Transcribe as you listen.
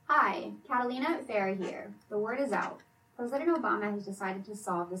Hi, Catalina Farah here. The word is out. President Obama has decided to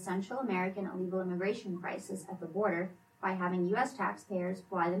solve the Central American illegal immigration crisis at the border by having U.S. taxpayers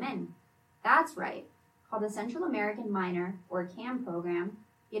fly them in. That's right. Called the Central American Minor, or CAM program,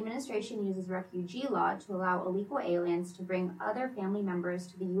 the administration uses refugee law to allow illegal aliens to bring other family members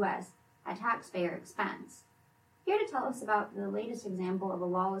to the U.S. at taxpayer expense. Here to tell us about the latest example of a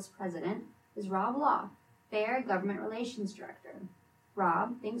lawless president is Rob Law, FAIR Government Relations Director.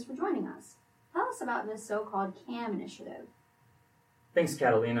 Rob, thanks for joining us. Tell us about this so-called CAM initiative. Thanks,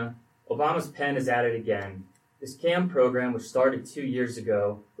 Catalina. Obama's pen is at it again. This CAM program, which started 2 years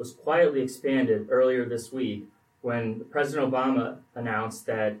ago, was quietly expanded earlier this week when President Obama announced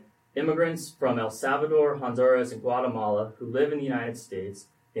that immigrants from El Salvador, Honduras, and Guatemala who live in the United States,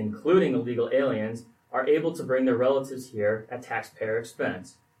 including illegal aliens, are able to bring their relatives here at taxpayer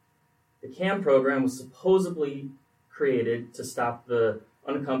expense. The CAM program was supposedly created to stop the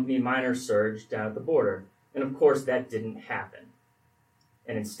unaccompanied minor surge down at the border, and of course that didn't happen.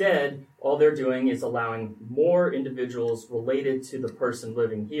 And instead, all they're doing is allowing more individuals related to the person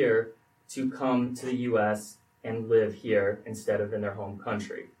living here to come to the U.S. and live here instead of in their home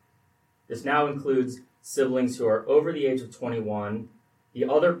country. This now includes siblings who are over the age of 21, the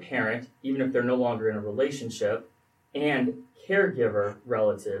other parent, even if they're no longer in a relationship, and caregiver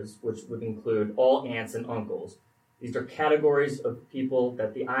relatives, which would include all aunts and uncles. These are categories of people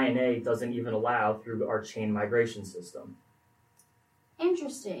that the INA doesn't even allow through our chain migration system.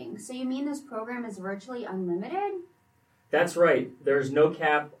 Interesting. So you mean this program is virtually unlimited? That's right. There's no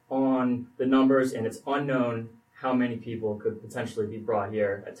cap on the numbers, and it's unknown how many people could potentially be brought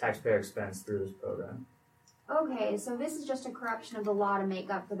here at taxpayer expense through this program. Okay, so this is just a corruption of the law to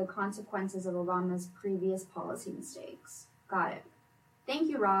make up for the consequences of Obama's previous policy mistakes. Got it.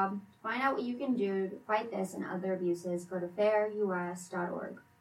 Thank you, Rob. To find out what you can do to fight this and other abuses, go to fairus.org.